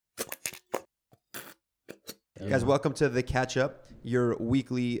Guys, welcome to The Catch Up, your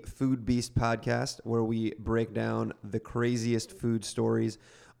weekly Food Beast podcast where we break down the craziest food stories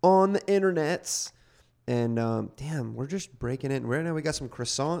on the internets. And damn, we're just breaking it. Right now we got some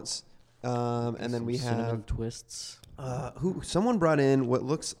croissants. And then we have cinnamon twists. Someone brought in what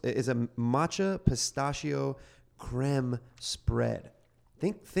looks is a matcha pistachio creme spread.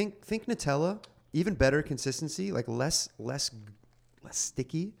 Think Nutella, even better consistency, like less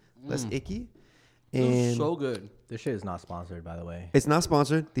sticky, less icky. And So good. This shit is not sponsored, by the way. it's not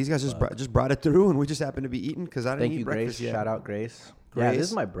sponsored. These guys just brought it through, and we just happened to be eating because I didn't Thank eat you, breakfast Grace. yet. Shout out, Grace. Grace. Yeah, this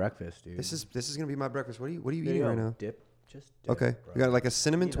is my breakfast, dude. This is gonna be my breakfast. What are you There eating you right go. now? Just dip, Okay, bro. we got like a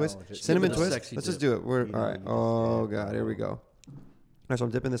cinnamon You know, twist. just Cinnamon give it a twist. sexy Let's dip. just do it. We're You all know, right. you just Oh dip, god, here we bro. go. All right, so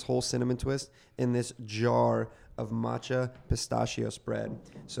I'm dipping this whole cinnamon twist in this jar of matcha pistachio spread.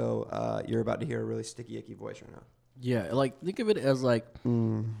 So you're about to hear a really sticky, icky voice right now. Yeah, like think of it as like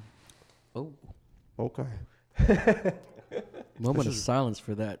oh, Okay. moment of silence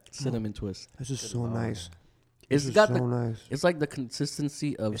for that cinnamon twist. This is so nice. It's This is got so the nice. it's like the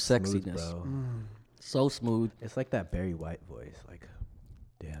consistency of It's smooth, sexiness. bro. So smooth. It's like that Barry White voice. Like,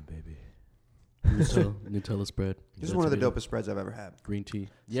 damn, baby. Nutella spread. This is one of the dopest spreads I've ever had. Green tea.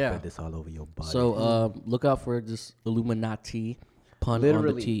 Yeah. Spread this all over your body. So look out for this Illuminati pun on the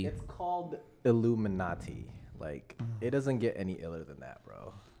literally, T. it's called Illuminati. Like, it doesn't get any iller than that,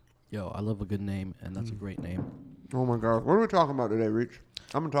 bro. Yo, I love a good name, and that's a great name. Oh my god, what are we talking about today, Reach?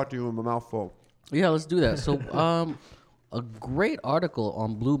 I'm gonna talk to you in my mouth full. Yeah, let's do that. So, a great article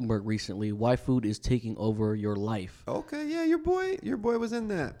on Bloomberg recently: why food is taking over your life. Okay, yeah, your boy was in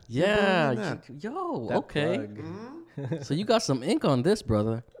that. Yeah, Your boy was in that. yo, That okay. plug. So you got some ink on this,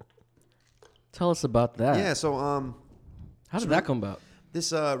 brother. Tell us about that. Yeah, so How did that come about?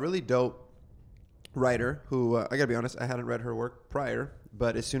 this really dope writer who I gotta be honest, I hadn't read her work prior,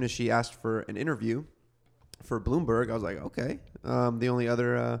 but as soon as she asked for an interview for Bloomberg, I was like, okay. The only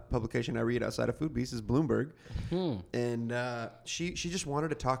other publication I read outside of Food Beast is Bloomberg, and she just wanted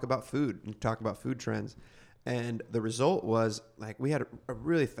to talk about food and talk about food trends, and the result was like we had a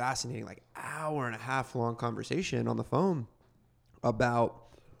really fascinating like hour and a half long conversation on the phone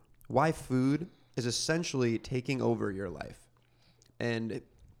about why food is essentially taking over your life, and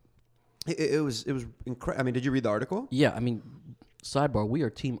it was incredible. I mean, did you read the article? Yeah, I mean, sidebar: we are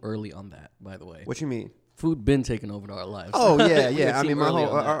team early on that. By the way, What you mean? food been taking over our lives. Oh yeah, We are yeah. I team mean, my early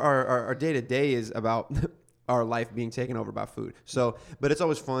whole on that. our day to day is about our life being taken over by food. So, but it's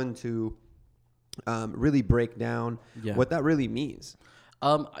always fun to really break down Yeah. what that really means.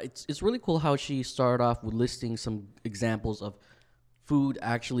 It's really cool how she started off with listing some examples of food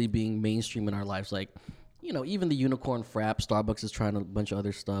actually being mainstream in our lives. Like, you know, even the unicorn frap, Starbucks is trying a bunch of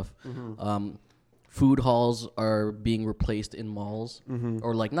other stuff. Food halls are being replaced in malls,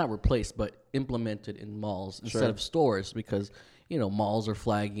 or like not replaced, but implemented in malls instead of stores because, you know, malls are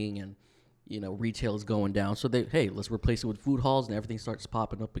flagging and, you know, retail is going down. So let's replace it with food halls and everything starts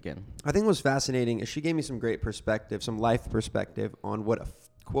popping up again. I think what was fascinating is she gave me some great perspective, some life perspective on what a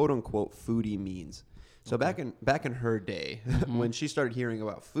quote unquote foodie means. So back in her day, when she started hearing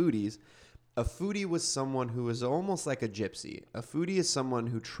about foodies, a foodie was someone who was almost like a gypsy. A foodie is someone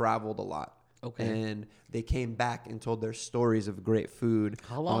who traveled a lot. Okay. And they came back and told their stories of great food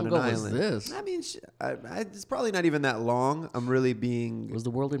How long on ago an was island. this? I mean, it's probably not even that long. I'm really being... Was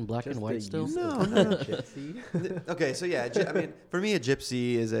the world in black and white still? No. Okay, so yeah, I mean, for me, a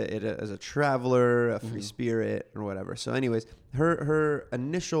gypsy is a traveler, a free spirit, or whatever. So anyways, her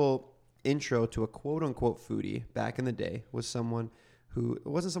initial intro to a quote-unquote foodie back in the day was someone who... It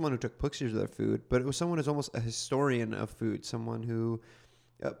wasn't someone who took pictures of their food, but it was someone who's almost a historian of food, someone who...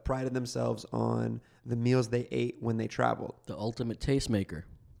 prided themselves on the meals they ate when they traveled. The ultimate tastemaker.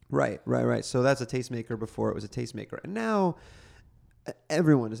 Right. So that's a tastemaker before it was a tastemaker, and now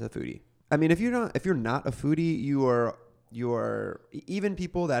everyone is a foodie. I mean, if you're not a foodie, you are even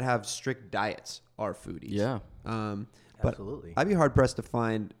people that have strict diets are foodies. Yeah. But Absolutely. I'd be hard pressed to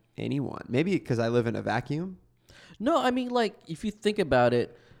find anyone. Maybe because I live in a vacuum. No, I mean, like, if you think about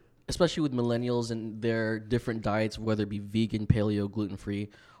it, especially with millennials and their different diets, whether it be vegan, paleo, gluten-free,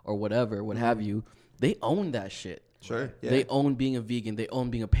 or whatever, what have you, they own that shit. Sure. Yeah. They own being a vegan. They own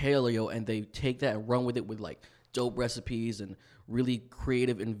being a paleo, and they take that and run with it with, like, dope recipes and really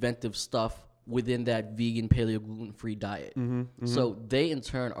creative, inventive stuff within that vegan, paleo, gluten-free diet. So they, in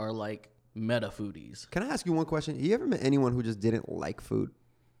turn, are, like, meta foodies. Can I ask you one question? You ever met anyone who just didn't like food?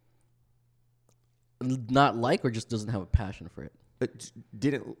 Not like or just doesn't have a passion for it.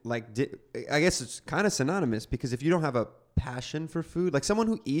 I guess it's kind of synonymous because if you don't have a passion for food, like someone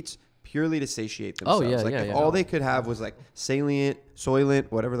who eats purely to satiate themselves, yeah, like yeah, if yeah. all they could have was like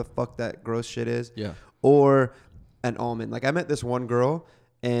Soylent, whatever the fuck that gross shit is, Yeah. or an almond. Like I met this one girl,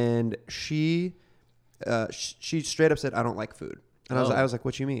 and she straight up said, "I don't like food," and I was like,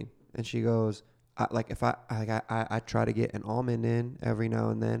 "What you mean?" And she goes, I try to get an almond in every now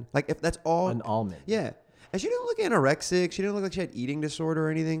and then. Like if that's all An almond. Yeah. And she didn't look anorexic. She didn't look like she had eating disorder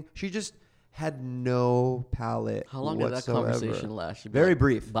or anything. She just had no palate. How long whatsoever. did that conversation last? You'd be Very like,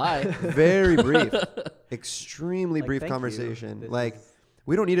 brief. Bye. Very brief. Extremely Like, brief thank you. conversation. This Like is-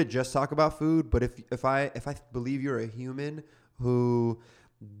 we don't need to just talk about food, but if I believe you're a human who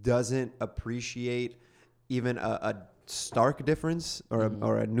doesn't appreciate even a stark difference or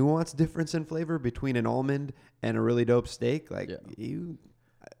a nuanced difference in flavor between an almond and a really dope steak, like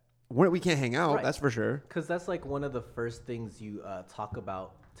we can't hang out. Right. That's for sure. Because that's like one of the first things you talk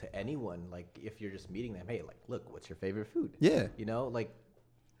about to anyone. Like if you're just meeting them, hey, like, look, what's your favorite food? Yeah. You know, like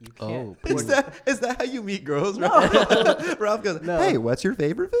you can't. Is that how you meet girls? Right? Ralph goes, No. "Hey, what's your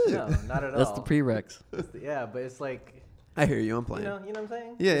favorite food?" No, not at all. That's the prereqs. Yeah, but it's like I hear you. I'm playing. you know what I'm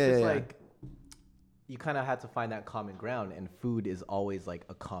saying? Yeah, it's yeah, just yeah. like you kind of had to find that common ground, and food is always like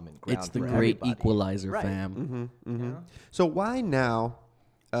a common ground. It's the for great everybody. equalizer, Right. fam. You know? So why now?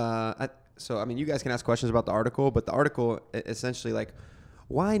 I mean, you guys can ask questions about the article, but the article essentially like,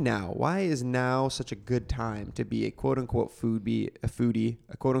 why now? Why is now such a good time to be a quote unquote foodie,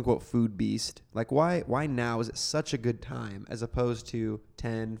 a quote unquote food beast? Like why now is it such a good time as opposed to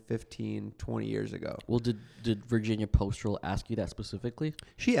 10, 15, 20 years ago? Well, did Virginia Postrel ask you that specifically?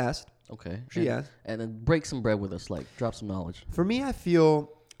 She asked. Okay. She asked. And then break some bread with us, like drop some knowledge. For me, I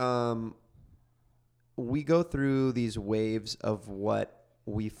feel we go through these waves of what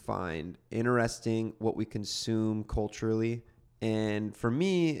we find interesting, what we consume culturally. And for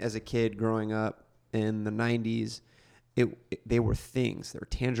me, as a kid growing up in the 90s, they were things. They were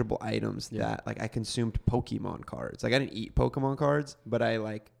tangible items that, like, I consumed Pokemon cards. Like, I didn't eat Pokemon cards, but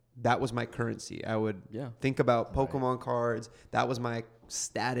that was my currency. I would think about Pokemon cards. That was my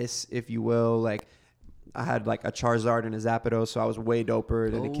status, if you will. Like, I had like a Charizard and a Zapdos, so I was way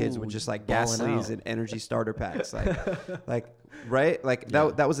doper than the kids with just like balling Gasly's out. and energy starter packs. Like right? Like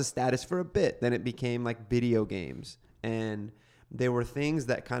that was a status for a bit. Then it became like video games. And they were things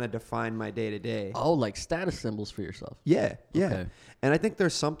that kind of defined my day to day. Oh, like status symbols for yourself. Yeah. Okay. And I think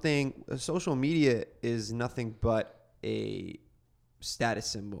there's something, social media is nothing but a status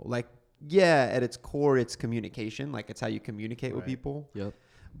symbol. Like, yeah, at its core, it's communication. Like, it's how you communicate with people. Yep.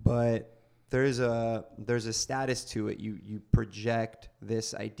 But there's a status to it. You project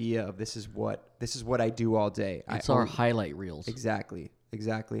this idea of this is what I do all day. It's our highlight reels. Exactly.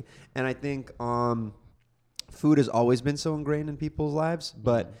 And I think food has always been so ingrained in people's lives,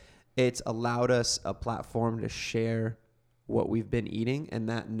 but it's allowed us a platform to share what we've been eating, and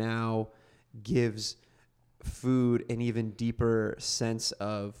that now gives food an even deeper sense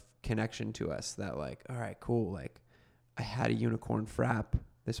of connection to us. That like, all right, cool. Like, I had a unicorn frap.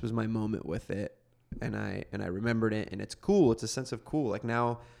 This was my moment with it, and I remembered it, and it's cool. It's a sense of cool. Like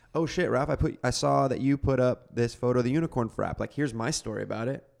now, oh shit, Ralph, I saw that you put up this photo of the unicorn frap. Like, here's my story about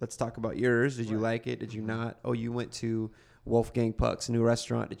it. Let's talk about yours. Did you like it? Did you not? Oh, you went to Wolfgang Puck's new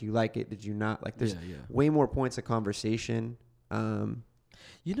restaurant. Did you like it? Did you not? Like, there's way more points of conversation.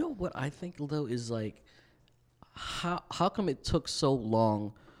 You know what I think though is like, how come it took so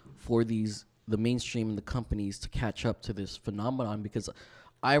long for the mainstream and the companies to catch up to this phenomenon? Because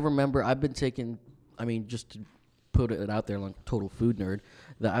I remember I've been taking, I mean, just to put it out there like total food nerd,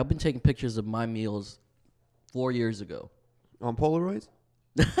 that I've been taking pictures of my meals 4 years ago. On Polaroids?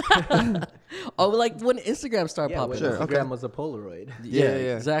 Oh, like when Instagram started Yeah, popping when Sure, up. Instagram okay. was a Polaroid. Yeah,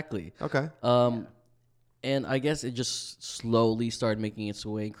 Yeah. exactly. Okay. And I guess it just slowly started making its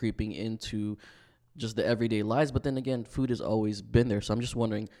way and creeping into just the everyday lives. But then again, food has always been there. So I'm just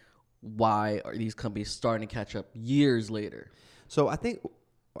wondering, why are these companies starting to catch up years later? So I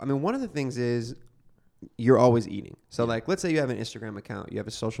mean, one of the things is you're always eating. So like, let's say you have an Instagram account, you have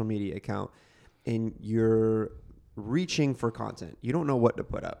a social media account, and you're reaching for content. You don't know what to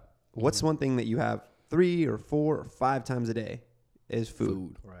put up. What's one thing that you have 3 or 4 or 5 times a day is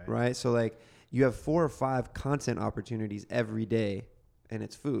food. Right? So like, you have 4 or 5 content opportunities every day, and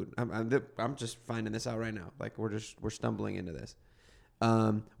it's food. I'm just finding this out right now. Like, we're stumbling into this.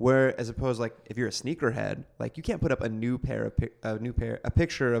 Where as opposed, like, if you're a sneakerhead, like, you can't put up a picture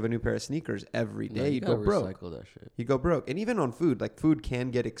of a new pair of sneakers every day. No, you You'd go gotta broke. recycle that shit. You go broke. And even on food, like, food can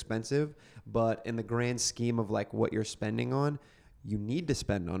get expensive, but in the grand scheme of like what you're spending on, you need to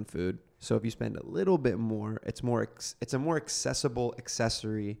spend on food. So if you spend a little bit more, it's a more accessible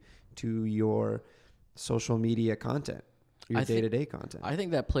accessory to your social media content. your I think- day-to-day content. I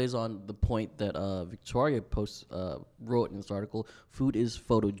think that plays on the point that Victoria wrote in this article. Food is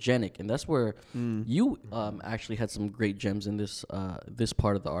photogenic, and that's where you actually had some great gems in this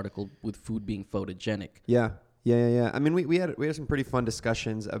part of the article with food being photogenic. Yeah. I mean, we had some pretty fun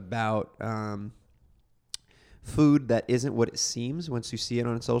discussions about food that isn't what it seems once you see it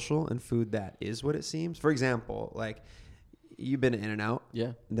on social, and food that is what it seems. For example, like you've been to In-N-Out.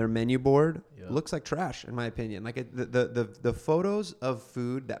 Yeah. Their menu board Yeah. looks like trash, in my opinion. Like the photos of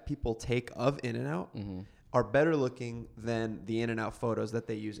food that people take of In-N-Out are better looking than the In-N-Out photos that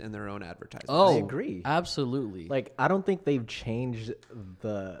they use in their own advertisements. Oh, I agree. Absolutely. Like, I don't think they've changed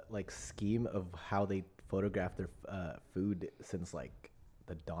the like scheme of how they photograph their food since like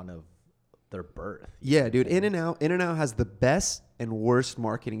the dawn of their birth. Yeah, dude. In-N-Out has the best and worst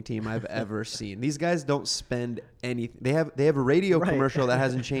marketing team I've ever seen. These guys don't spend anything. They have a radio Right. commercial that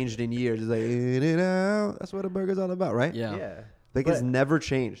hasn't changed in years. It's like In-N-Out. That's what a burger's all about, right? yeah. Like But it's never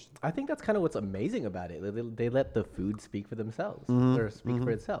changed. I think that's kind of what's amazing about it. They let the food speak for themselves or speak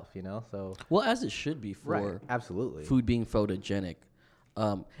for itself, you know? So, Well, as it should be for absolutely. food being photogenic.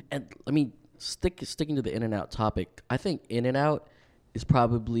 And I mean, sticking to the In-N-Out topic, I think In-N-Out is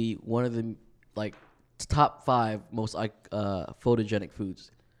probably one of the like top 5 most photogenic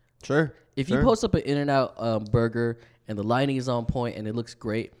foods. Sure. If you post up an In-N-Out burger and the lighting is on point and it looks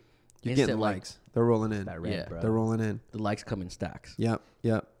great, You're instant getting likes. They're rolling in. That red, Yeah. bro. They're rolling in. The likes come in stacks. Yep.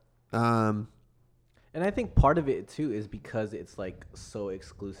 And I think part of it too is because it's like so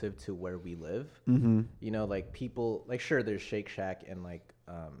exclusive to where we live. Mm-hmm. You know, like people, like sure, there's Shake Shack and like,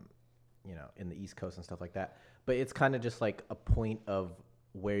 you know, in the East Coast and stuff like that. But it's kind of just like a point of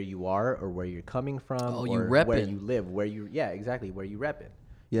where you are or where you're coming from, Oh, you or where reppin'. you live, where you, exactly, where you reppin'.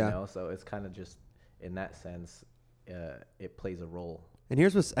 Yeah. You know, so it's kind of just in that sense, it plays a role. And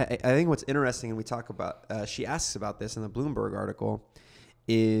here's what's I think what's interesting, and we talk about. She asks about this in the Bloomberg article,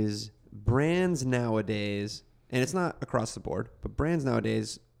 is brands nowadays, and it's not across the board, but brands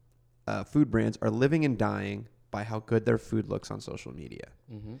nowadays, food brands are living and dying by how good their food looks on social media.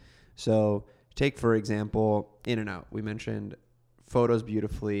 Mm-hmm. So take for example In-N-Out. We mentioned photos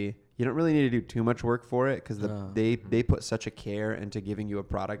beautifully. You don't really need to do too much work for it because they put such a care into giving you a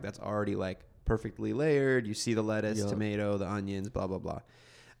product that's already like perfectly layered. You see the lettuce, Yup. tomato, the onions, blah blah blah.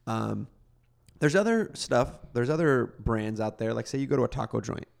 There's other stuff. There's other brands out there. Like say you go to a taco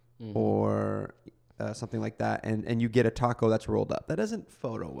joint or something like that, and you get a taco that's rolled up. That doesn't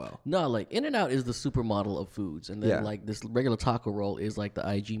photo well. No, like In-N-Out is the supermodel of foods, and then Yeah. like this regular taco roll is like the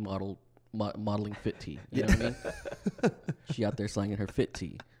IG modeling fit tee. You know what I mean? She out there slanging her fit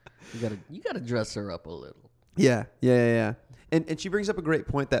tee. You gotta dress her up a little. Yeah. And she brings up a great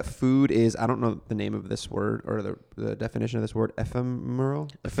point that food is, I don't know the name of this word or the definition of this word, ephemeral.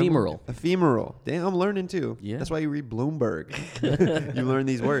 Damn, I'm learning too. Yeah. That's why you read Bloomberg. You learn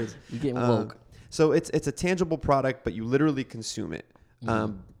these words. You getting woke. So it's a tangible product, but you literally consume it.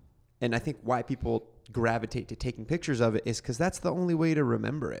 And I think why people gravitate to taking pictures of it is because that's the only way to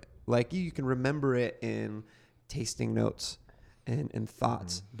remember it. Like you can remember it in tasting notes and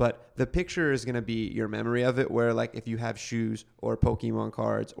thoughts, but the picture is going to be your memory of it, where like if you have shoes or Pokemon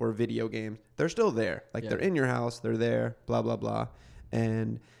cards or video games, they're still there. Like they're in your house, they're there, blah, blah, blah.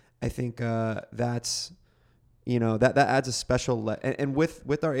 And I think that's, you know, that adds a special, and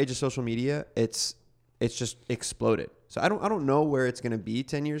with our age of social media, it's just exploded. So I don't know where it's going to be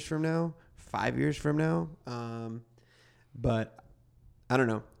 10 years from now, 5 years from now. But I don't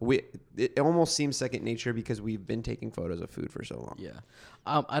know. It almost seems second nature because we've been taking photos of food for so long. Yeah.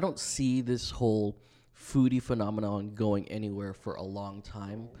 I don't see this whole foodie phenomenon going anywhere for a long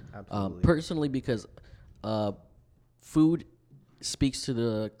time. Absolutely. Personally, because food speaks to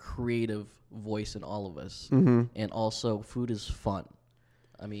the creative voice in all of us. And also, food is fun.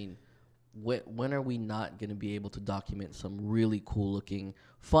 I mean, when are we not going to be able to document some really cool looking,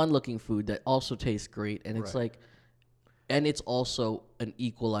 fun looking food that also tastes great? And it's like, and it's also an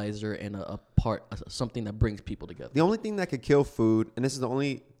equalizer and something that brings people together. The only thing that could kill food, and this is the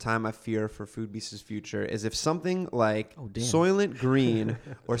only time I fear for Food Beast's future, is if something like Soylent Green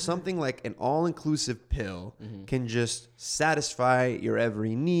or something like an all-inclusive pill can just satisfy your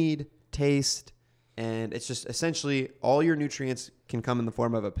every need, taste, and it's just essentially all your nutrients can come in the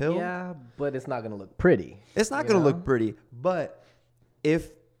form of a pill. Yeah, but it's not going to look pretty. It's not going to look pretty, but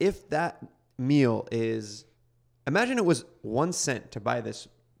if that meal is, imagine it was 1 cent to buy this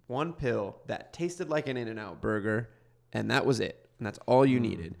one pill that tasted like an In-N-Out burger, and that was it, and that's all you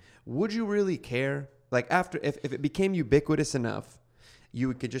needed. Would you really care? Like after, if it became ubiquitous enough,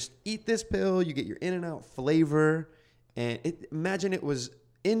 you could just eat this pill, you get your In-N-Out flavor, and imagine it was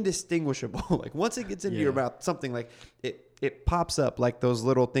indistinguishable. Like once it gets into your mouth, something like it it pops up like those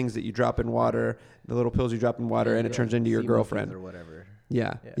little things that you drop in water, the little pills you drop in water, and it turns into your Sea girlfriend monkeys or whatever.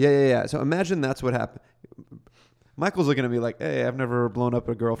 Yeah. So imagine that's what happened. Michael's looking at me like, hey, I've never blown up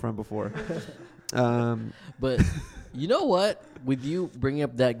a girlfriend before. But you know what? With you bringing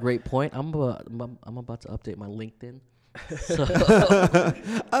up that great point, I'm about to update my LinkedIn. So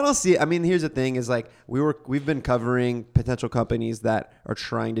I don't see. I mean, here's the thing: is like we've been covering potential companies that are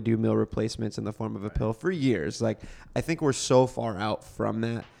trying to do meal replacements in the form of a pill for years. Like, I think we're so far out from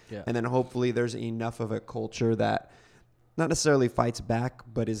that, and then hopefully there's enough of a culture that not necessarily fights back,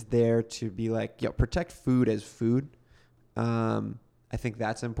 but is there to be like, yo, protect food as food. I think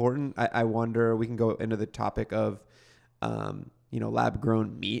that's important. I wonder. We can go into the topic of, lab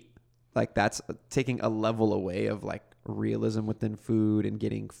grown meat. Like that's taking a level away of like realism within food and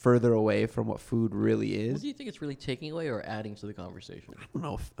getting further away from what food really is. What do you think it's really taking away or adding to the conversation?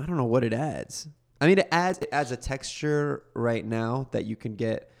 I don't know what it adds. I mean, it adds a texture right now that you can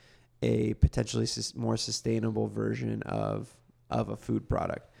get a potentially more sustainable version of a food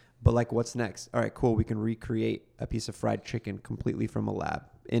product. But like, what's next? All right, cool. We can recreate a piece of fried chicken completely from a lab,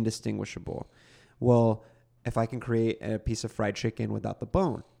 indistinguishable. Well, if I can create a piece of fried chicken without the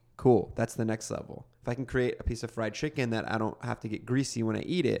bone, cool. That's the next level. If I can create a piece of fried chicken that I don't have to get greasy when I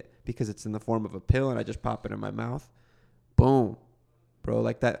eat it because it's in the form of a pill and I just pop it in my mouth, boom, bro.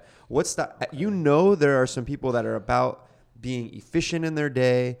 Like that. What's that? There are some people that are about being efficient in their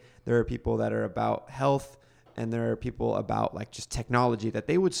day. There are people that are about health, and there are people about like just technology that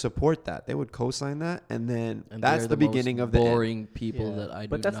they would support that. They would co-sign that, and that's the beginning of the boring people that I do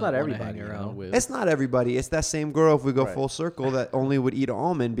but that's not everybody hang around with. It's not everybody. It's that same girl, if we go full circle, that only would eat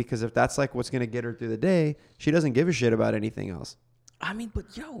almond because if that's like what's going to get her through the day, she doesn't give a shit about anything else. I mean,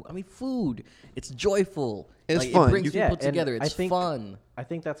 food. It's joyful. It's fun. It brings people together. It's fun. I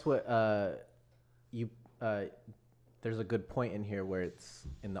think that's what there's a good point in here where it's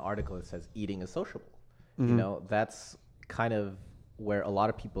in the article. It says eating is sociable. Mm-hmm. That's kind of where a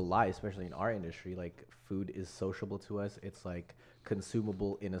lot of people lie, especially in our industry. Like, food is sociable to us. It's like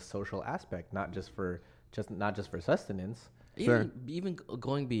consumable in a social aspect, not just for sustenance. Even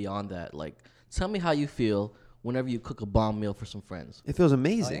going beyond that, like, tell me how you feel whenever you cook a bomb meal for some friends. It feels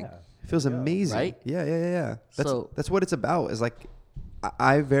amazing. Oh, yeah. It feels amazing. Right? Yeah. That's what it's about. Is like,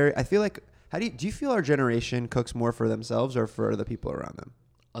 I feel like, do you feel our generation cooks more for themselves or for the people around them?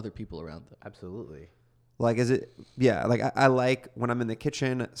 Other people around them. Absolutely. Like, is it? Yeah. Like, I like when I'm in the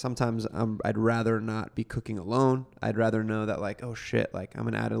kitchen. Sometimes I'd rather not be cooking alone. I'd rather know that, like, oh shit, like I'm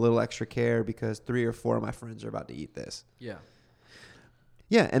gonna add a little extra care because 3 or 4 of my friends are about to eat this. Yeah.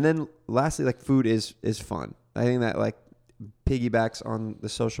 Yeah, and then lastly, like, food is fun. I think that like piggybacks on the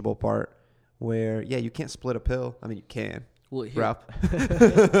sociable part, where you can't split a pill. I mean, you can. Well, Ralph.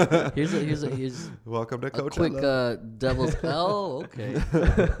 here's Welcome to a Coachella. quick devil's. Oh,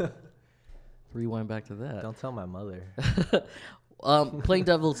 okay. Rewind back to that. Don't tell my mother. Playing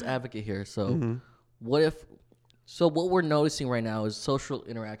devil's advocate here. So, what we're noticing right now is social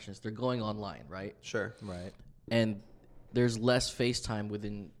interactions. They're going online, right? Sure. Right. And there's less FaceTime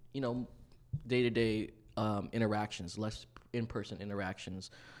within, day-to-day interactions, less in-person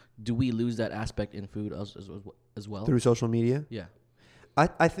interactions. Do we lose that aspect in food as well? Through social media? Yeah.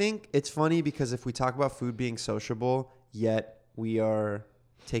 I think it's funny because if we talk about food being sociable, yet we are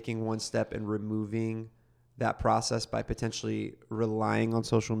taking one step and removing that process by potentially relying on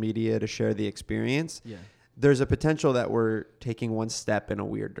social media to share the experience. Yeah. There's a potential that we're taking one step in a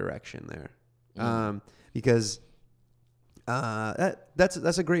weird direction there. Because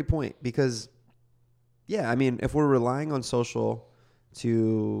that's a great point because, I mean, if we're relying on social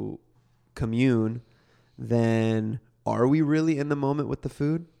to commune, then are we really in the moment with the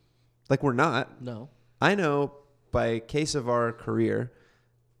food? Like, we're not. No. I know by case of our career,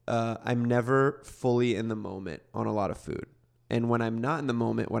 I'm never fully in the moment on a lot of food. And when I'm not in the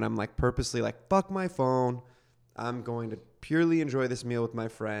moment, when I'm like purposely like, fuck my phone, I'm going to purely enjoy this meal with my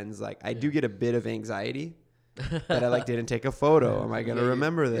friends. Like, I do get a bit of anxiety that I like didn't take a photo. Am I going to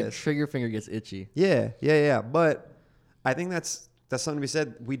remember this? Your trigger finger gets itchy. Yeah. But I think that's something to be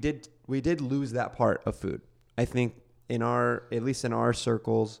said. We did lose that part of food. I think at least in our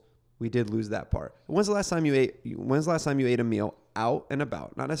circles, we did lose that part. When's the last time you ate a meal out and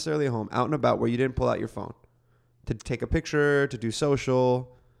about, not necessarily at home, out and about, where you didn't pull out your phone to take a picture, to do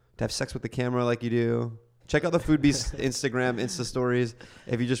social, to have sex with the camera like you do? Check out the Food Beast Instagram, Insta stories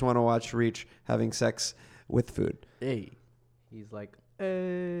if you just want to watch Reach having sex with food. Hey. He's like,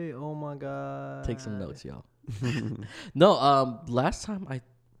 hey, oh my God. Take some notes, y'all. No, last time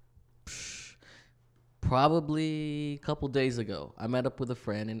probably a couple days ago, I met up with a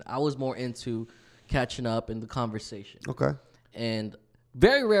friend and I was more into catching up in the conversation. Okay. And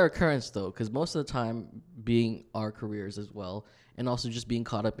very rare occurrence though, because most of the time, being our careers as well, and also just being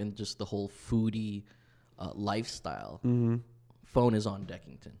caught up in just the whole foodie lifestyle. Phone is on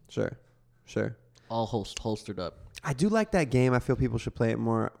Deckington, Sure. all holstered up. I do like that game. I feel people should play it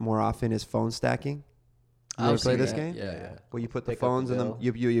more often. Is phone stacking. You ever I've play seen this that, game? Yeah. Where you put the Pick up the phones in the bill.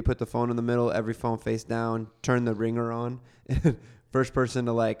 you put the phone in the middle, every phone face down, turn the ringer on. First person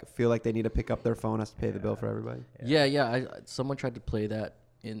to like feel like they need to pick up their phone has to pay the bill for everybody. Yeah. Someone tried to play that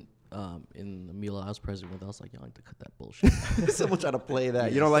in the meal I was present with. I was like, yo, I need to cut that bullshit. Someone try to play that.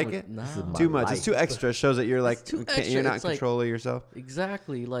 Yeah, you don't like someone- it? Nah. Too much. life. It's too extra. It shows that you're like too you're extra. not in It's like- control of yourself.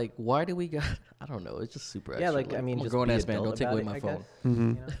 Exactly. Like, why do we got? I don't know. It's just super extra. Yeah, like I mean, I'm a just grown be ass man. adult Don't take about away it, my I phone. guess, Mm-hmm.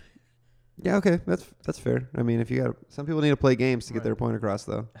 you know? Yeah, okay, that's fair. I mean, if you got some people need to play games to get their point across,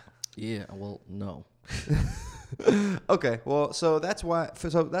 though. Yeah. Well, no. Okay, well, so that's why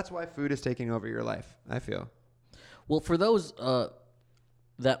food is taking over your life. I feel. Well, for those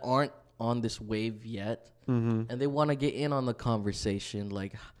that aren't on this wave yet, and they want to get in on the conversation,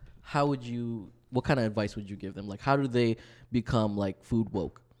 like, how would you? What kind of advice would you give them? Like, how do they become like food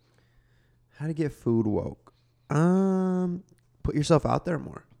woke? How to get food woke? Put yourself out there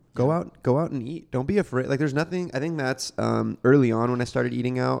more. Go out and eat. Don't be afraid. Like, there's nothing. I think that's early on when I started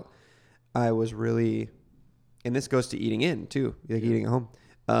eating out. I was really, and this goes to eating in too, like eating at home.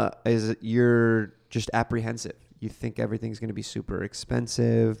 Is you're just apprehensive. You think everything's going to be super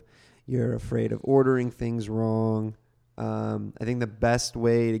expensive. You're afraid of ordering things wrong. I think the best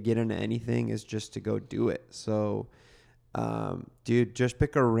way to get into anything is just to go do it. So, dude, just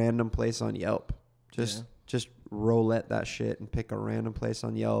pick a random place on Yelp. Just roulette that shit and pick a random place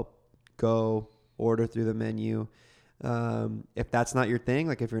on Yelp. Go order through the menu. If that's not your thing,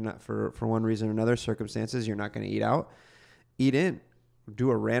 like if you're not for one reason or another, circumstances, you're not going to eat out, eat in.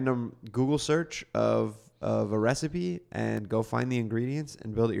 Do a random Google search of a recipe and go find the ingredients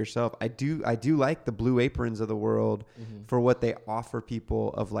and build it yourself. I do like the Blue Aprons of the world for what they offer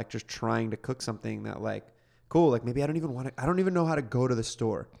people of like just trying to cook something that like cool, like maybe I don't even know how to go to the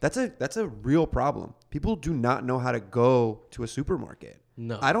store. That's a real problem. People do not know how to go to a supermarket.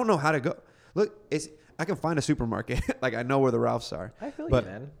 No. I don't know how to go. Look, I can find a supermarket. Like I know where the Ralphs are. I feel But- you,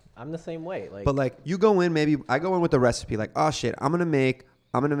 man. I'm the same way. Like, But like you go in, maybe I go in with a recipe like, oh shit, I'm gonna make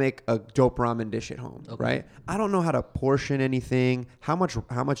a dope ramen dish at home, right? I don't know how to portion anything. How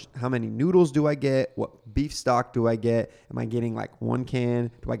many noodles do I get? What beef stock do I get? Am I getting like 1 can?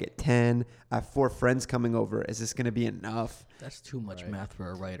 Do I get 10? I have 4 friends coming over. Is this gonna be enough? That's too much math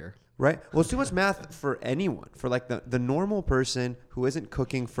for a writer. Right? Well, it's too much math for anyone. For like the normal person who isn't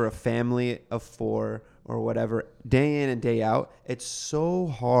cooking for a family of 4 or whatever, day in and day out, it's so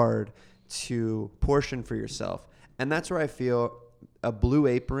hard to portion for yourself. And that's where I feel a Blue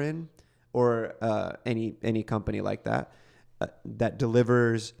Apron or any company like that that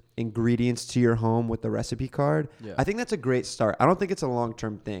delivers ingredients to your home with the recipe card. Yeah. I think that's a great start. I don't think it's a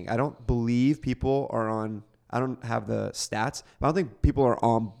long-term thing. I don't believe people are on, I don't have the stats, but I don't think people are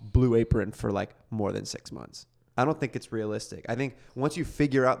on Blue Apron for like more than 6 months. I don't think it's realistic. I think once you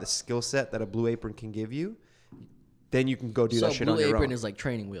figure out the skill set that a Blue Apron can give you, then you can go do that shit Blue on your Apron own. is like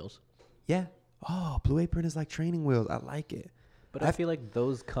training wheels. Yeah. Oh, Blue Apron is like training wheels. I like it. but I feel like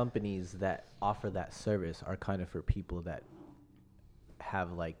those companies that offer that service are kind of for people that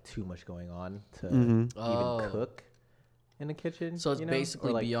have like too much going on to even Oh. cook in the kitchen. So it's you know? Or,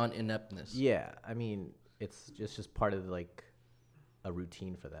 basically like, beyond ineptness. Yeah, I mean, it's just part of like a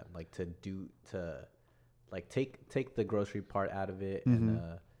routine for them, like to like take the grocery part out of it and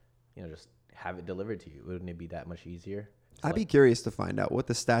just have it delivered to you. Wouldn't it be that much easier? I'd be curious to find out what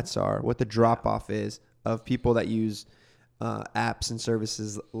the stats are, what the drop off is of people that use apps and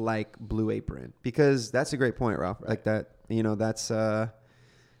services like Blue Apron, because that's a great point, Ralph. Right. Like that, that's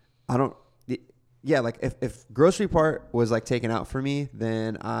like if grocery part was like taken out for me,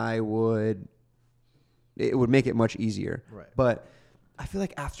 then it would make it much easier. Right. But I feel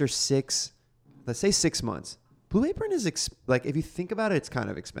like after let's say 6 months, Blue Apron is like, if you think about it, it's kind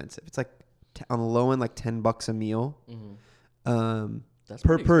of expensive. It's like on the low end, like $10 a meal. That's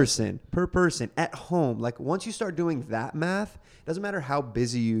Per pretty person at home. Like once you start doing that math, it doesn't matter how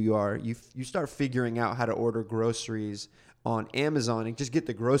busy you are. You start figuring out how to order groceries on Amazon and just get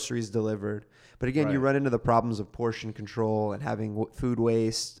the groceries delivered. But again, you Right. run into the problems of portion control and having food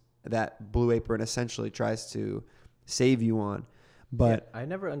waste that Blue Apron essentially tries to save you on. But I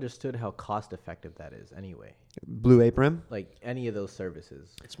never understood how cost effective that is anyway. Blue Apron, Like any of those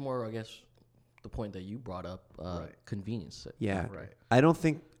services. It's more, I guess, the point that you brought up, Right. convenience. yeah. Right. I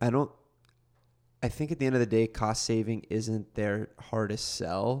think at the end of the day, cost saving isn't their hardest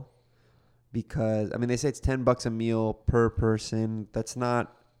sell. because I mean they say it's $10 a meal per person. That's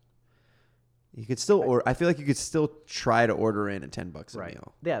not. You could still order. I feel like you could still try to order in at $10 a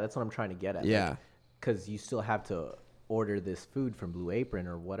meal. Yeah, that's what I'm trying to get at. Yeah. Because you still have to order this food from Blue Apron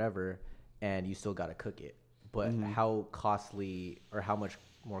or whatever, and you still got to cook it. But how costly or how much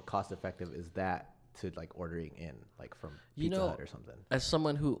more cost effective is that to like ordering in, like from Pizza Hut or something? As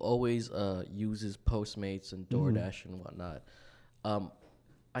someone who always uses Postmates and DoorDash and whatnot,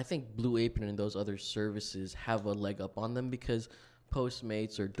 I think Blue Apron and those other services have a leg up on them because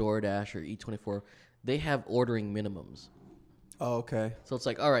Postmates or DoorDash or Eat24, they have ordering minimums. Oh, okay. So it's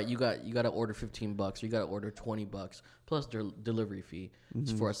like, all right, you got to order $15, you got to order $20 plus delivery fee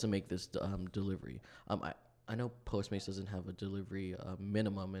for us to make this delivery. I know Postmates doesn't have a delivery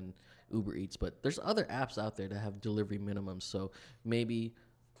minimum and Uber Eats, but there's other apps out there that have delivery minimums. So maybe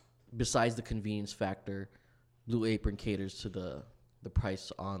besides the convenience factor, Blue Apron caters to the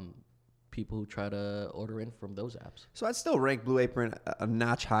price on people who try to order in from those apps. So I'd still rank Blue Apron a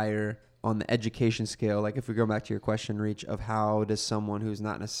notch higher on the education scale. Like if we go back to your question, Reach, of how does someone who's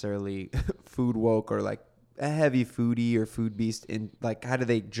not necessarily food woke or like a heavy foodie or food beast in, like how do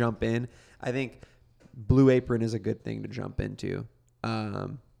they jump in? I think Blue Apron is a good thing to jump into.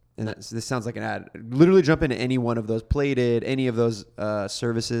 And this sounds like an ad. Literally jump into any one of those Plated, any of those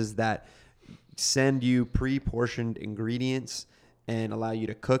services that send you pre-portioned ingredients and allow you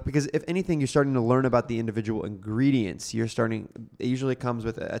to cook. Because if anything, you're starting to learn about the individual ingredients. It usually comes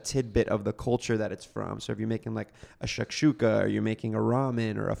with a tidbit of the culture that it's from. So if you're making like a shakshuka or you're making a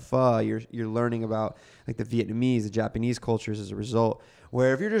ramen or a pho, you're learning about like the Vietnamese, the Japanese cultures as a result.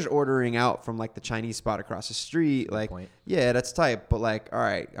 Where if you're just ordering out from like the Chinese spot across the street, like, yeah, that's tight. But like, all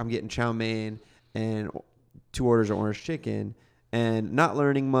right, I'm getting chow mein and 2 orders of orange chicken and not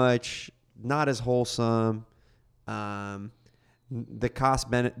learning much, not as wholesome. The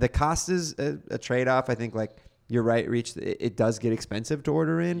cost is a trade-off. I think like you're right, Reach. It does get expensive to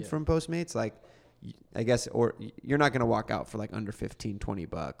order in from Postmates. Like I guess, or you're not going to walk out for like under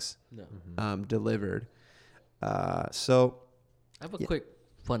 $15-$20 delivered. So I have a quick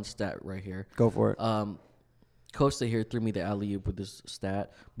fun stat right here. Go for it. Costa here threw me the alley-oop with this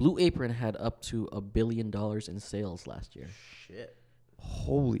stat. Blue Apron had up to $1 billion in sales last year. Shit.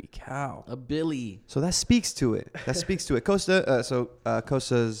 Holy cow. $1 billion. So that speaks to it. Costa,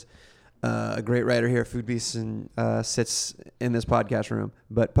 Costa's a great writer here at Food Beasts and sits in this podcast room.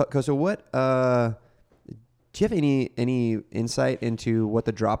 But Costa, what do you have any insight into what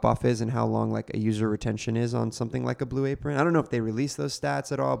the drop-off is and how long like a user retention is on something like a Blue Apron? I don't know if they release those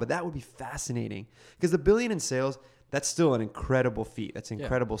stats at all, but that would be fascinating. Because the $1 billion in sales, that's still an incredible feat. That's an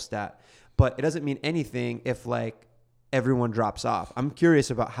incredible stat. But it doesn't mean anything if like everyone drops off. I'm curious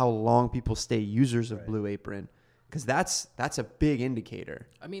about how long people stay users of Blue Apron, because that's a big indicator.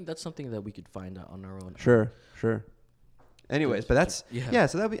 I mean, that's something that we could find out on our own. Sure. Anyways, but that's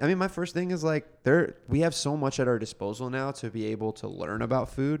so that'd be. I mean, my first thing is like we have so much at our disposal now to be able to learn about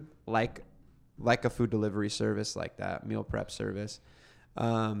food, like a food delivery service like that, meal prep service,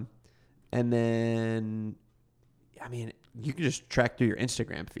 and then, I mean, you can just track through your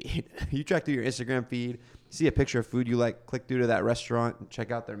Instagram feed. You track through your Instagram feed, see a picture of food you like, click through to that restaurant, and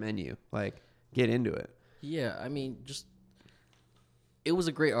check out their menu. Like, get into it. Yeah, I mean, it was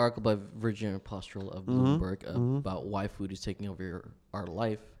a great article by Virginia Postrel of Bloomberg about why food is taking over our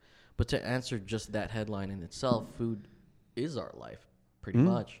life. But to answer just that headline in itself, food is our life, pretty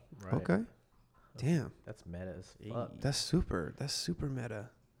much. Right. Okay. Damn. That's meta as fuck. That's super meta.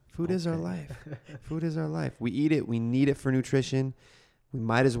 Food is our life. Food is our life. We eat it. We need it for nutrition. We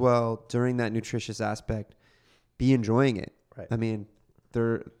might as well, during that nutritious aspect, be enjoying it. Right. I mean,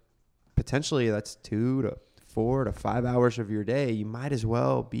 potentially that's 2 to 4 to 5 hours of your day. You might as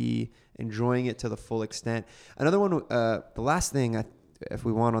well be enjoying it to the full extent. Another one, the last thing, if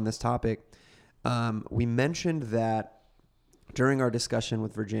we want on this topic, we mentioned that during our discussion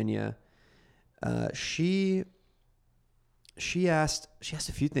with Virginia, she asked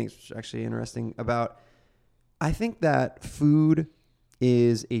a few things, which is actually interesting about. I think that food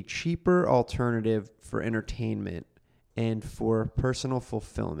is a cheaper alternative for entertainment and for personal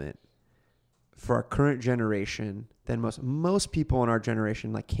fulfillment for our current generation than most people in our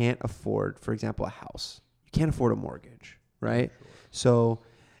generation like can't afford, for example, a house. You can't afford a mortgage, right? Sure. So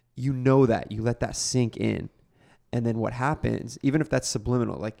you know that. You let that sink in. And then what happens, even if that's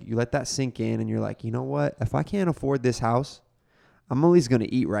subliminal, like you let that sink in and you're like, you know what? If I can't afford this house, I'm at least going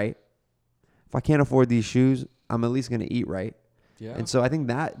to eat right. If I can't afford these shoes, I'm at least going to eat right. Yeah. And so I think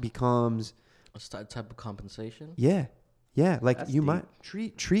that becomes a type of compensation. Yeah. Like that's you deep. might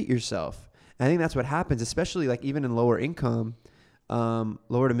treat yourself. And I think that's what happens, especially like even in lower income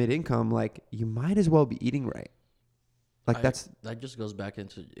lower to mid income, like you might as well be eating right. Like that just goes back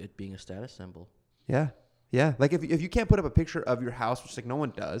into it being a status symbol. Yeah. Like if you can't put up a picture of your house, which like no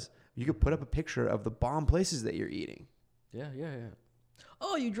one does, you could put up a picture of the bomb places that you're eating. Yeah.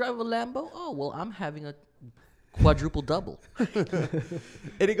 Oh, you drive a Lambo? Oh, well, I'm having a quadruple double.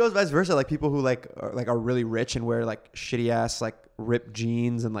 And it goes vice versa. Like people who are really rich and wear like shitty ass like ripped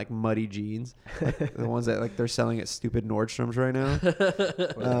jeans and like muddy jeans, like the ones that like they're selling at stupid Nordstrom's right now.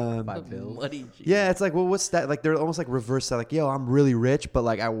 $5 Muddy jeans. Yeah, it's like, well, what's that? Like they're almost like reverse that. Like, yo, I'm really rich, but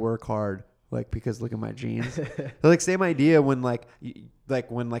like I work hard. Like because look at my jeans. They're like same idea when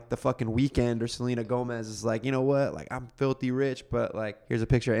when the fucking Weeknd or Selena Gomez is like, you know what? Like I'm filthy rich, but like here's a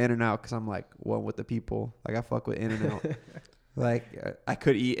picture of In-N-Out because I'm like one with the people. Like I fuck with In-N-Out. Like I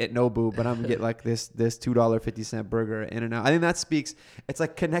could eat at Nobu, but I'm gonna get like this $2.50 burger at In-N-Out. I think that speaks. It's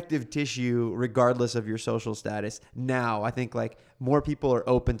like connective tissue, regardless of your social status. Now I think like more people are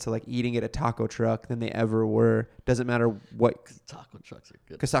open to like eating at a taco truck than they ever were. Doesn't matter what. Taco trucks are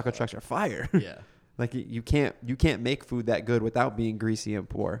good. Because taco trucks are fire. Yeah. Like you can't make food that good without being greasy and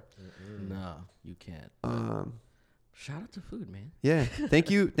poor. No, you can't. Shout out to food, man. Yeah. Thank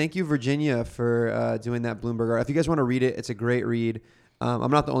you, Virginia, for doing that Bloomberg article. If you guys want to read it, it's a great read.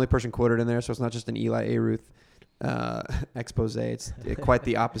 I'm not the only person quoted in there, so it's not just an Eli A. Ruth expose. It's quite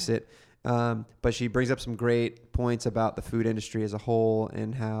the opposite. But she brings up some great points about the food industry as a whole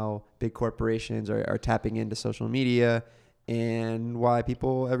and how big corporations are tapping into social media and why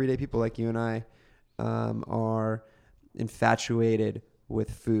everyday people like you and I, are infatuated with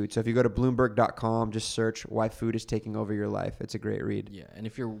food. So if you go to Bloomberg.com, just search why food is taking over your life. It's a great read. Yeah, and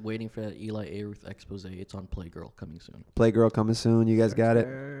if you're waiting for that Eli A. Ruth expose, it's on Playgirl coming soon. Playgirl coming soon. You guys got it.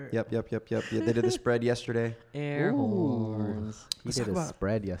 Yep. Yeah, they did the spread yesterday. Air horns. He did a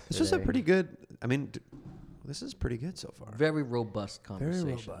spread yesterday. This was a pretty good. I mean, this is pretty good so far. Very robust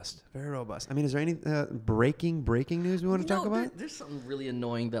conversation. Very robust. I mean, is there any breaking news we want to talk about? There's something really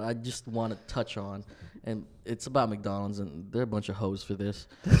annoying that I just want to touch on, and it's about McDonald's, and they're a bunch of hoes for this.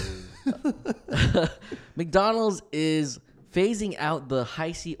 McDonald's is phasing out the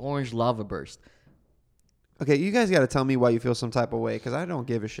Hi-C Orange Lava Burst. Okay, you guys got to tell me why you feel some type of way, because I don't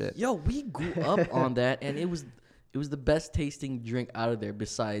give a shit. Yo, we grew up on that, and it was the best tasting drink out of there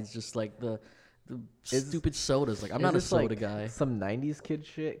besides just like the stupid sodas. Like I'm not a soda guy. Some 90s kid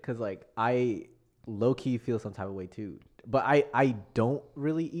shit, because like I low-key feel some type of way too. But I don't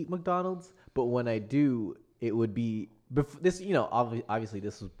really eat McDonald's, but when I do, it would be this, you know, obviously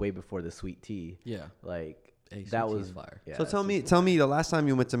this was way before the sweet tea. Yeah. Like Hey, that sweet was tea's fire. Yeah, So tell me the last time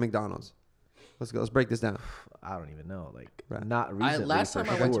you went to McDonald's. Let's break this down. I don't even know. Like Right. not recently. Last time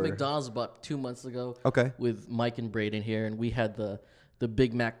I went to sure. McDonald's about 2 months ago. Okay. With Mike and Braden here, and we had the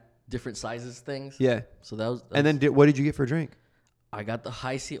Big Mac different sizes things. Yeah. So that was. And then what did you get for a drink? I got the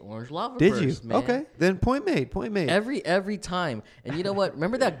Hi-C Orange Lava Did Burst, you? man. Okay. Then point made. Every time. And you know what?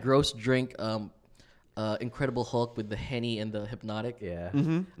 Remember that gross drink, Incredible Hulk with the Henny and the Hypnotic? Yeah.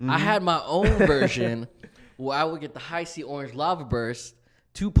 I had my own version where I would get the Hi-C Orange Lava Burst,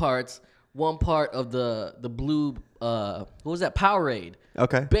 2 parts, 1 part of the blue, what was that? Powerade.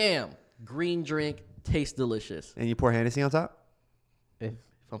 Okay. Bam. Green drink, tastes delicious. And you pour Hennessy on top? If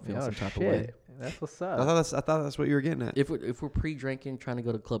I'm feeling oh, some type of shit. way. That's what's I up. thought that's what you were getting at. If we're pre-drinking, trying to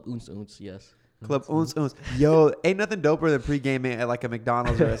go to Club Oons Oons, yes. Club Oons Oons. Yo, ain't nothing doper than pre-gaming at like a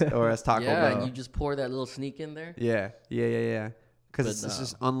McDonald's or a Taco Yeah, Bell. and you just pour that little sneak in there. Yeah. Because But, it's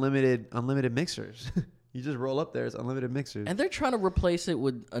just unlimited mixers. You just roll up there. It's unlimited mixers. And they're trying to replace it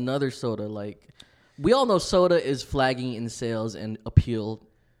with another soda. Like, we all know soda is flagging in sales and appeal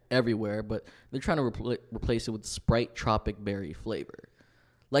everywhere, but they're trying to replace it with Sprite Tropic Berry flavor.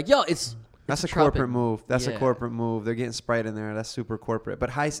 Like, yo, That's a tropic- corporate move. That's a Yeah. corporate move. They're getting Sprite in there. That's super corporate. But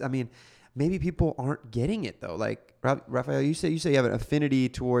I mean, maybe people aren't getting it though. Like Raphael, you say you have an affinity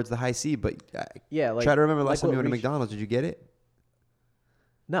towards the Hi-C, but Yeah, like try to remember last time what you went to we McDonald's. Did you get it?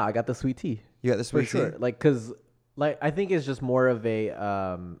 No, I got the sweet tea. You got the For sweet sure. tea? Like, cause like I think it's just more of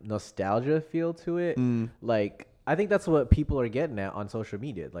a nostalgia feel to it. Like I think that's what people are getting at on social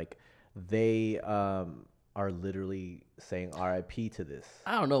media. Like they are literally saying RIP to this.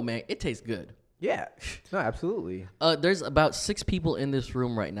 I don't know, man. It tastes good. Yeah. No, absolutely. There's about 6 people in this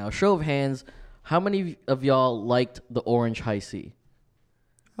room right now. Show of hands, how many of y'all liked the orange Hi-C?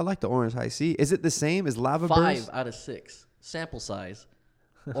 I like the orange Hi-C. Is it the same as Lava 5 Burst? out of 6. Sample size.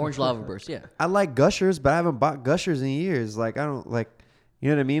 Orange Lava Burst, yeah. I like Gushers, but I haven't bought Gushers in years. Like I don't like, you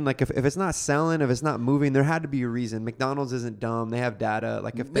know what I mean? Like if it's not selling, if it's not moving, there had to be a reason. McDonald's isn't dumb. They have data.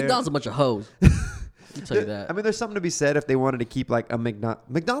 Like if McDonald's a bunch of hoes. I'll tell you that. I mean, there's something to be said if they wanted to keep like a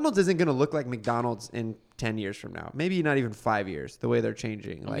McDonald's isn't going to look like McDonald's in 10 years from now. Maybe not even 5 years. The way they're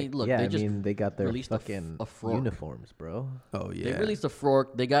changing. I Like, mean, look, yeah, they I just mean, they got their released fucking a fork. uniforms, bro. oh They yeah. released a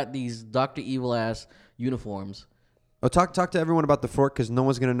fork. They got these Dr. Evil ass uniforms. Oh, talk to everyone about the fork because no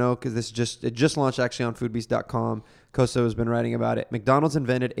one's gonna know because it just launched actually on foodbeast.com. Koso has been writing about it. McDonald's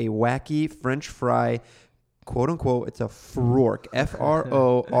invented a wacky French fry, quote unquote. It's a frork,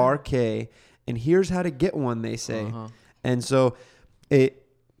 FRORK, and here's how to get one. They say, Uh-huh. and so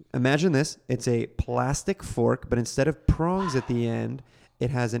imagine this: it's a plastic fork, but instead of prongs at the end, it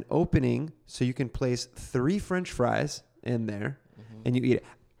has an opening so you can place 3 French fries in there, and you eat it.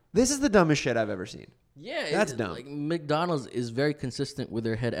 This is the dumbest shit I've ever seen. Yeah, That's dumb. Like McDonald's is very consistent with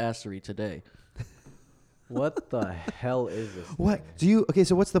their head assery today. What the hell is this? What thing? do you? Okay,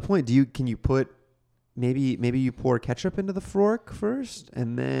 so what's the point? Can you put maybe you pour ketchup into the fork first,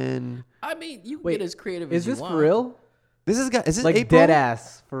 and then I mean, you can Wait, get as creative Is as you this want. for real? is this Like April? dead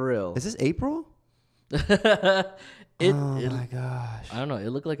ass for real? Is this April? it, Oh it- my gosh! I don't know. It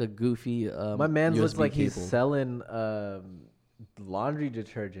looked like a goofy. My man looks USB like he's cable. selling laundry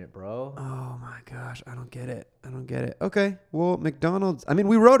detergent, bro. Oh my gosh! I don't get it. Okay, well, McDonald's. I mean,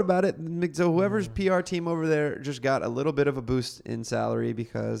 we wrote about it. So whoever's PR team over there just got a little bit of a boost in salary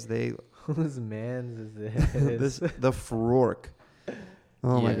because they Whose man's is this? the fork.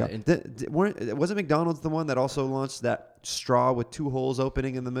 Oh my Yeah, god! and- Wasn't McDonald's the one that also launched that straw with 2 holes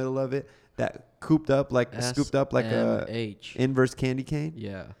opening in the middle of it that scooped up like a SMH. inverse candy cane?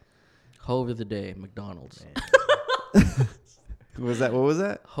 Yeah. Hove of the day, McDonald's. What was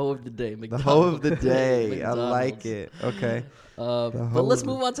that? Hove of the day, The McDonald's. hoe of the day. I like McDonald's. it. Okay. But hoe let's of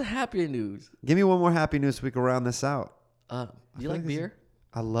move on to happier news. Give me one more happy news so we can round this out. Do you feel like like this is- beer?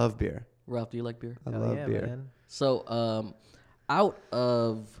 I love beer. Ralph, do you like beer? I Hell love yeah, beer. man. So, out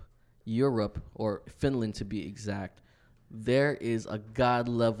of Europe, or Finland to be exact, there is a god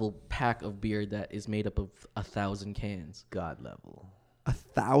level pack of beer that is made up of 1,000 cans. God level.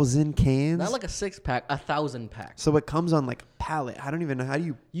 1,000 cans? Not like a 6-pack, 1,000 packs. So it comes on like a pallet. I don't even know. How do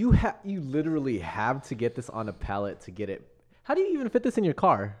you... You literally have to get this on a pallet to get it. How do you even fit this in your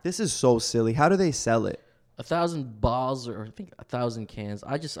car? This is so silly. How do they sell it? 1,000 balls, or I think 1,000 cans.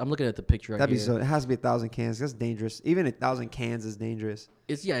 I'm looking at the picture right That'd be here. so. It has to be 1,000 cans. That's dangerous. Even 1,000 cans is dangerous.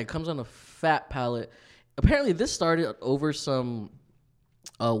 It comes on a fat pallet. Apparently, this started over some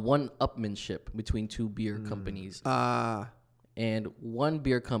one-upmanship between 2 beer companies, and one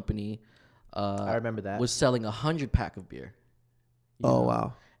beer company I remember that. was selling 100-pack of beer. You Oh know?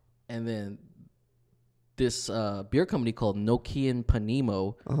 wow. And then this beer company called Nokian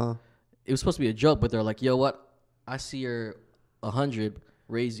Panimo, it was supposed to be a joke, but they're like, "Yo, what? I see you're 100,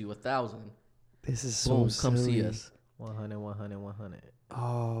 raise you 1,000. This is so Boom, silly. come see us." 100, 100, 100.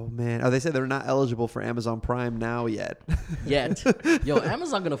 Oh man. Oh, they said they're not eligible for Amazon Prime now yet. Yet, yo,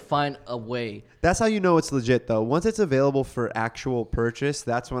 Amazon gonna find a way. That's how you know it's legit though. Once it's available for actual purchase,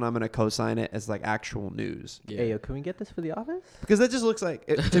 that's when I'm gonna co-sign it as like actual news. Yeah. Hey, yo, can we get this for the office? Because that just looks like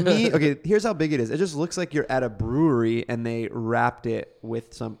to me. Okay, here's how big it is. It just looks like you're at a brewery and they wrapped it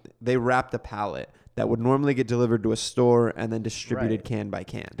with something. They wrapped a pallet that would normally get delivered to a store and then distributed Right. can by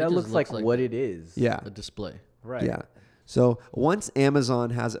can. That just looks looks like like what it is. Yeah. A display. Right. Yeah. So once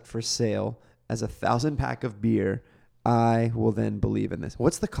Amazon has it for sale as 1,000 pack of beer, I will then believe in this.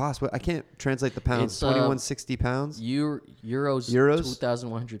 What's the cost? I can't translate the pounds. It's, 2160 pounds, Euros. Euros?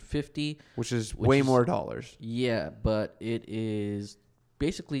 2,150. which is which way is- more dollars. Yeah, but it is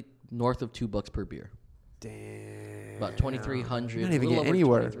basically north of $2 per beer. Damn. About 2,300. You're not even a little getting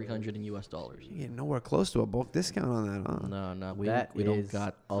over anywhere. 2,300 in US dollars. You get nowhere close to a bulk discount on that, huh? No, we That don't is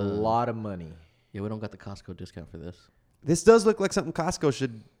got a the- lot of money. Yeah, we don't got the Costco discount for this. This does look like something Costco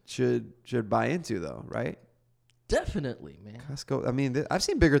should buy into, though, right? Definitely, man. Costco. I mean, I've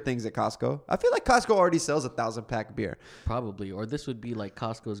seen bigger things at Costco. I feel like Costco already sells 1,000 pack beer. Probably, or this would be like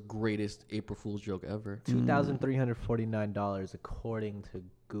Costco's greatest April Fool's joke ever. $2,349 according to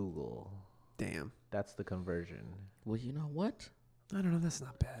Google. Damn. That's the conversion. Well, you know what? I don't know. That's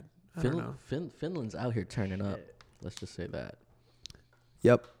not bad. I don't know. Finland's out here turning up. Let's just say that.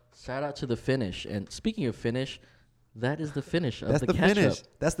 Yep. Shout out to the Finnish. And speaking of Finnish, that is the finish of That's the the ketchup. finish.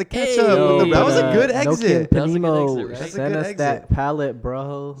 That's the Hey! ketchup. Yo, that was a but, good Nokian exit. That was a good Panimo, exit, right? That's a send good us exit. that palette,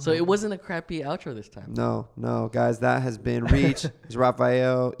 bro. So it wasn't a crappy outro this time. No, guys. That has been Reach. It's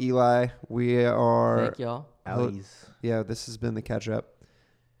Raphael, Eli. We are. Thank y'all. Outies. Yeah, this has been the catch up,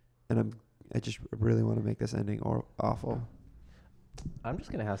 and I just really want to make this ending awful. I'm just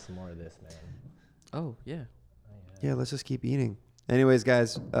going to have some more of this, man. Oh, yeah. Yeah, let's just keep eating. Anyways,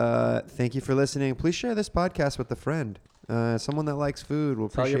 guys, thank you for listening. Please share this podcast with a friend, someone that likes food. We'll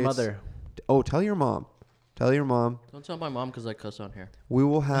Tell your appreciate. mother. Oh, tell your mom. Tell your mom. Don't tell my mom because I cuss on here. We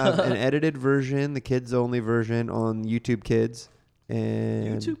will have an edited version, the kids only version on YouTube Kids.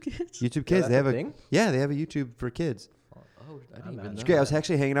 And YouTube Kids? YouTube Kids. They have a thing? they have a YouTube for kids. Oh, I didn't even know. It's great. I was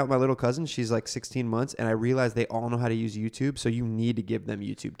actually hanging out with my little cousin. She's like 16 months, and I realized they all know how to use YouTube. So you need to give them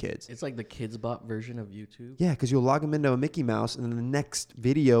YouTube Kids. It's like the Kids Bot version of YouTube. Yeah, because you'll log them into a Mickey Mouse, and then the next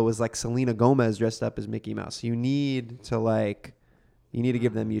video is like Selena Gomez dressed up as Mickey Mouse. You need to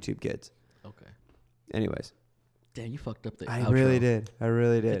give them YouTube Kids. Okay. Anyways, Damn, you fucked up the I outro. really did.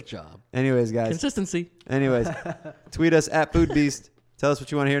 Good job. Anyways, guys. Consistency. Anyways, tweet us at Food Beast. Tell us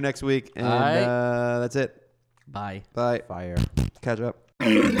what you want to hear next week, and All right. that's it. Bye. Bye. Fire. Catch up.